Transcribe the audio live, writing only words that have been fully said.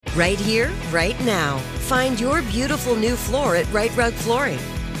Right here, right now. Find your beautiful new floor at Rite Rug Flooring.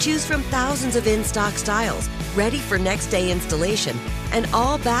 Choose from thousands of in-stock styles, ready for next day installation, and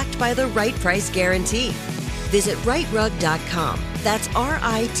all backed by the right price guarantee. Visit riterug.com. That's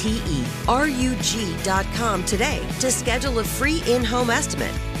RITERUG.com today to schedule a free in-home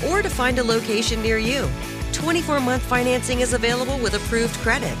estimate or to find a location near you. 24-month financing is available with approved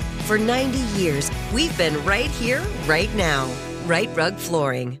credit. For 90 years, we've been right here, right now. Rite Rug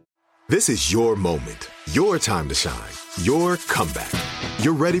Flooring. This is your moment, your time to shine, your comeback.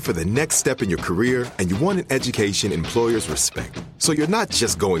 You're ready for the next step in your career, and you want an education employers respect. So you're not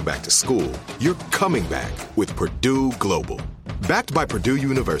just going back to school, you're coming back with Purdue Global. Backed by Purdue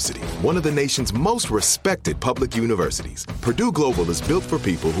University, one of the nation's most respected public universities, Purdue Global is built for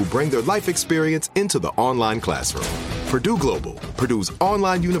people who bring their life experience into the online classroom. Purdue Global, Purdue's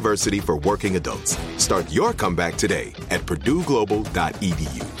online university for working adults. Start your comeback today at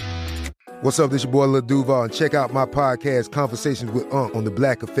purdueglobal.edu. What's up, this your boy Lil Duval, and check out my podcast, Conversations with Unc, on the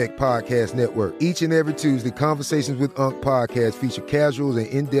Black Effect Podcast Network. Each and every Tuesday, Conversations with Unc podcast feature casual and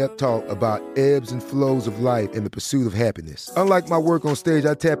in-depth talk about ebbs and flows of life and the pursuit of happiness. Unlike my work on stage,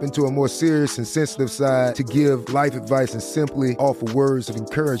 I tap into a more serious and sensitive side to give life advice and simply offer words of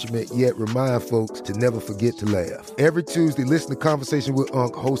encouragement, yet remind folks to never forget to laugh. Every Tuesday, listen to Conversation with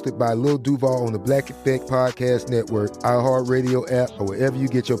Unc, hosted by Lil Duval on the Black Effect Podcast Network, iHeartRadio app, or wherever you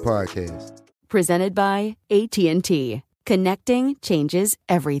get your podcasts. Presented by AT&T. Connecting changes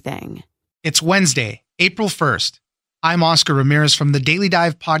everything. It's Wednesday, April 1st. I'm Oscar Ramirez from the Daily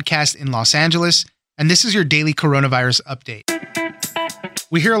Dive podcast in Los Angeles, and this is your daily coronavirus update.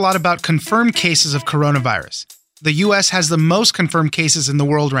 We hear a lot about confirmed cases of coronavirus. The U.S. has the most confirmed cases in the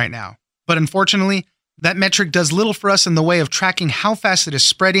world right now, but unfortunately, that metric does little for us in the way of tracking how fast it is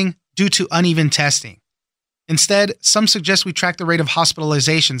spreading due to uneven testing. Instead, some suggest we track the rate of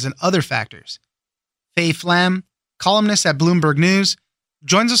hospitalizations and other factors. Faye Flam, columnist at Bloomberg News,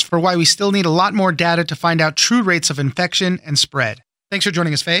 joins us for why we still need a lot more data to find out true rates of infection and spread. Thanks for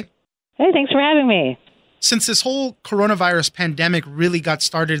joining us, Faye. Hey, thanks for having me. Since this whole coronavirus pandemic really got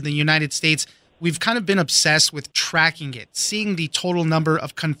started in the United States, we've kind of been obsessed with tracking it, seeing the total number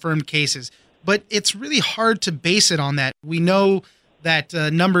of confirmed cases. But it's really hard to base it on that. We know that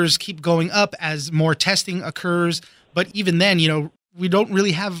numbers keep going up as more testing occurs. But even then, we don't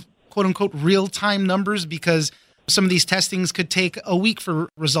really have quote unquote real-time numbers because some of these testings could take a week for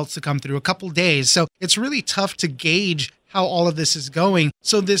results to come through, a couple days. So it's really tough to gauge how all of this is going.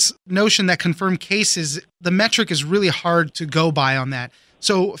 So this notion that confirmed cases, the metric is really hard to go by on that.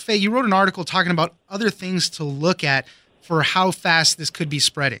 So Faye, you wrote an article talking about other things to look at for how fast this could be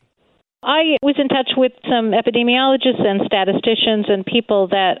spreading. I was in touch with some epidemiologists and statisticians and people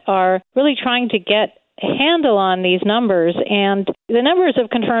that are really trying to get a handle on these numbers. And the numbers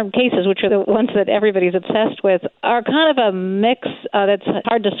of confirmed cases, which are the ones that everybody's obsessed with, are kind of a mix that's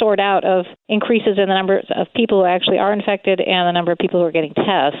hard to sort out of increases in the number of people who actually are infected and the number of people who are getting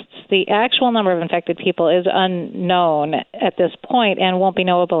tests. The actual number of infected people is unknown at this point and won't be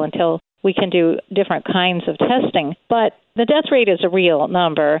knowable until we can do different kinds of testing. But the death rate is a real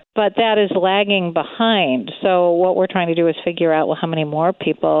number, but that is lagging behind. So what we're trying to do is figure out, how many more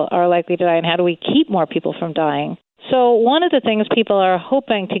people are likely to die and how do we keep more people from dying? So one of the things people are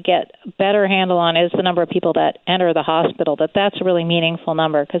hoping to get a better handle on is the number of people that enter the hospital, that's a really meaningful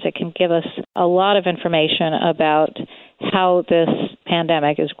number because it can give us a lot of information about how this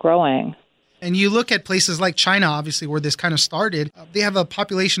pandemic is growing. And you look at places like China, obviously, where this kind of started. They have a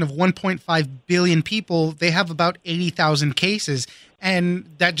population of 1.5 billion people. They have about 80,000 cases. And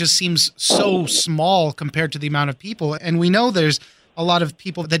that just seems so small compared to the amount of people. And we know there's a lot of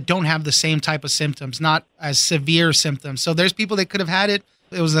people that don't have the same type of symptoms, not as severe symptoms. So there's people that could have had it.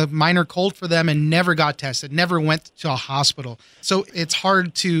 It was a minor cold for them and never got tested, never went to a hospital. So it's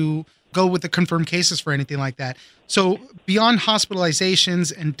hard to go with the confirmed cases for anything like that. So beyond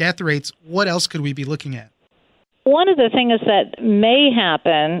hospitalizations and death rates, what else could we be looking at? One of the things that may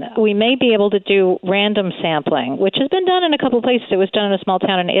happen, we may be able to do random sampling, which has been done in a couple of places. It was done in a small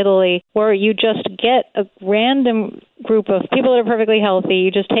town in Italy where you just get a random group of people that are perfectly healthy.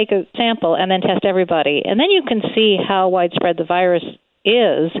 You just take a sample and then test everybody. And then you can see how widespread the virus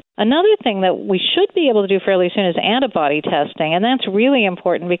is. Another thing that we should be able to do fairly soon is antibody testing, and that's really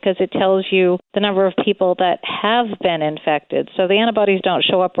important because it tells you the number of people that have been infected. So the antibodies don't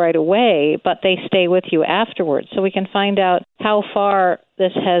show up right away, but they stay with you afterwards. So we can find out how far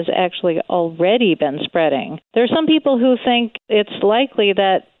this has actually already been spreading. There are some people who think it's likely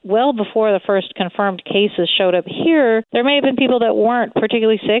that well before the first confirmed cases showed up here, there may have been people that weren't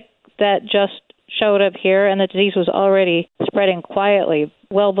particularly sick that just showed up here, and the disease was already spreading quietly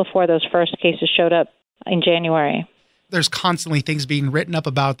well before those first cases showed up in January. There's constantly things being written up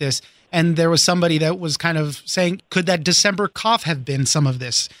about this. And there was somebody that was kind of saying, could that December cough have been some of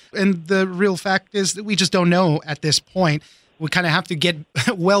this? And the real fact is that we just don't know at this point. We kind of have to get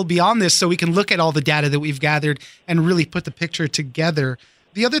well beyond this so we can look at all the data that we've gathered and really put the picture together.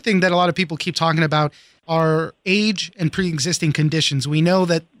 The other thing that a lot of people keep talking about are age and pre-existing conditions. We know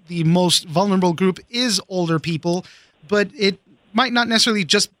that the most vulnerable group is older people, but it might not necessarily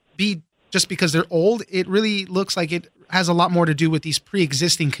just be just because they're old. It really looks like it has a lot more to do with these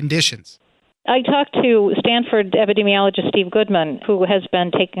pre-existing conditions. I talked to Stanford epidemiologist Steve Goodman, who has been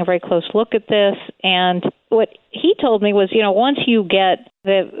taking a very close look at this, and what he told me was, once you get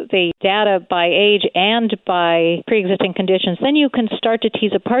the data by age and by pre-existing conditions, then you can start to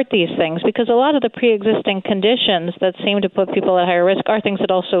tease apart these things, because a lot of the pre-existing conditions that seem to put people at higher risk are things that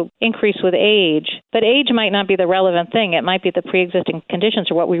also increase with age. But age might not be the relevant thing. It might be the pre-existing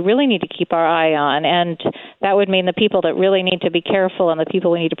conditions are what we really need to keep our eye on, and that would mean the people that really need to be careful and the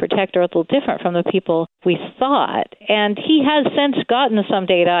people we need to protect are a little different from the people we thought. And he has since gotten some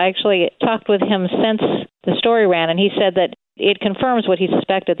data. I actually talked with him since the story ran, and he said that it confirms what he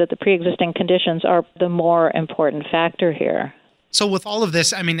suspected, that the pre-existing conditions are the more important factor here. So with all of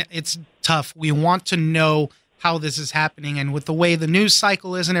this, I mean, it's tough. We want to know how this is happening, and with the way the news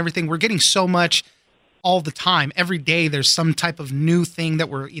cycle is and everything, we're getting so much all the time. Every day there's some type of new thing that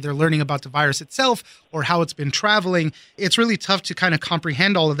we're either learning about the virus itself or how it's been traveling. It's really tough to kind of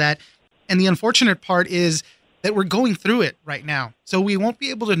comprehend all of that. And the unfortunate part is that we're going through it right now. So we won't be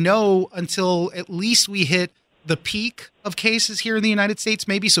able to know until at least we hit the peak of cases here in the United States,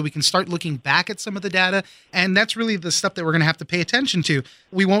 maybe, so we can start looking back at some of the data. And that's really the stuff that we're going to have to pay attention to.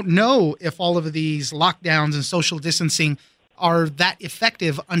 We won't know if all of these lockdowns and social distancing are that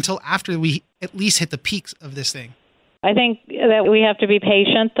effective until after we at least hit the peaks of this thing. I think that we have to be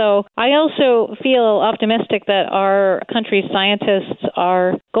patient, though. I also feel optimistic that our country's scientists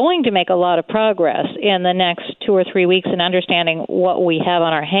are going to make a lot of progress in the next 2 or 3 weeks in understanding what we have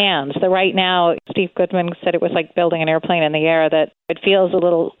on our hands. That right now, Steve Goodman said it was like building an airplane in the air, that it feels a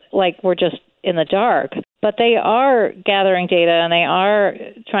little like we're just in the dark. But they are gathering data, and they are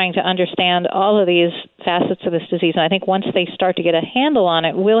trying to understand all of these facets of this disease. And I think once they start to get a handle on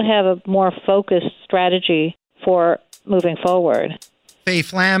it, we'll have a more focused strategy for moving forward. Faye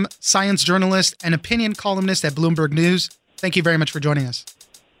Flam, science journalist and opinion columnist at Bloomberg News. Thank you very much for joining us.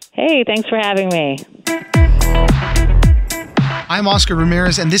 Hey, thanks for having me. I'm Oscar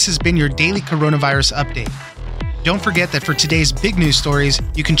Ramirez, and this has been your daily coronavirus update. Don't forget that for today's big news stories,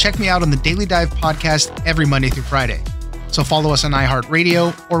 you can check me out on the Daily Dive podcast every Monday through Friday. So follow us on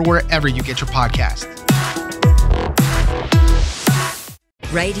iHeartRadio or wherever you get your podcasts.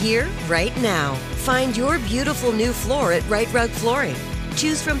 Right here, right now. Find your beautiful new floor at Right Rug Flooring.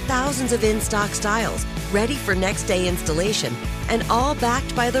 Choose from thousands of in-stock styles, ready for next day installation, and all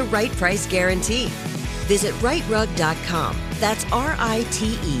backed by the right price guarantee. Visit rightrug.com. That's RITERUG.com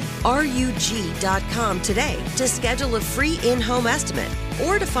today to schedule a free in-home estimate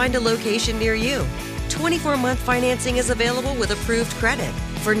or to find a location near you. 24-month financing is available with approved credit.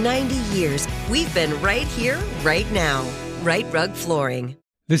 For 90 years, we've been right here, right now. Right Rug Flooring.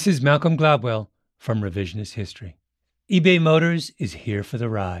 This is Malcolm Gladwell from Revisionist History. eBay Motors is here for the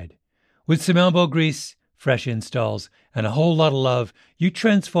ride. With some elbow grease, fresh installs, and a whole lot of love, you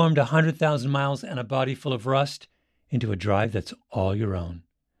transformed 100,000 miles and a body full of rust into a drive that's all your own.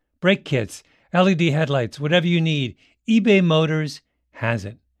 Brake kits, LED headlights, whatever you need, eBay Motors has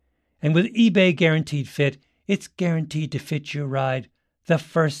it. And with eBay Guaranteed Fit, it's guaranteed to fit your ride the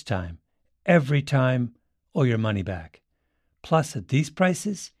first time, every time, or your money back. Plus, at these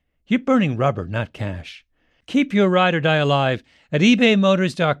prices, you're burning rubber, not cash. Keep your ride or die alive at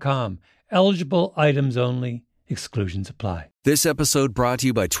ebaymotors.com. Eligible items only. Exclusions apply. This episode brought to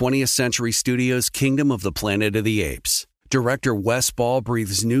you by 20th Century Studios' Kingdom of the Planet of the Apes. Director Wes Ball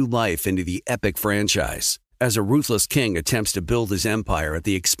breathes new life into the epic franchise. As a ruthless king attempts to build his empire at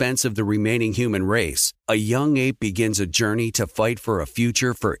the expense of the remaining human race, a young ape begins a journey to fight for a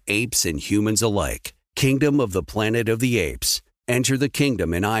future for apes and humans alike. Kingdom of the Planet of the Apes. Enter the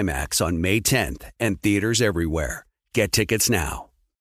kingdom in IMAX on May 10th and theaters everywhere. Get tickets now.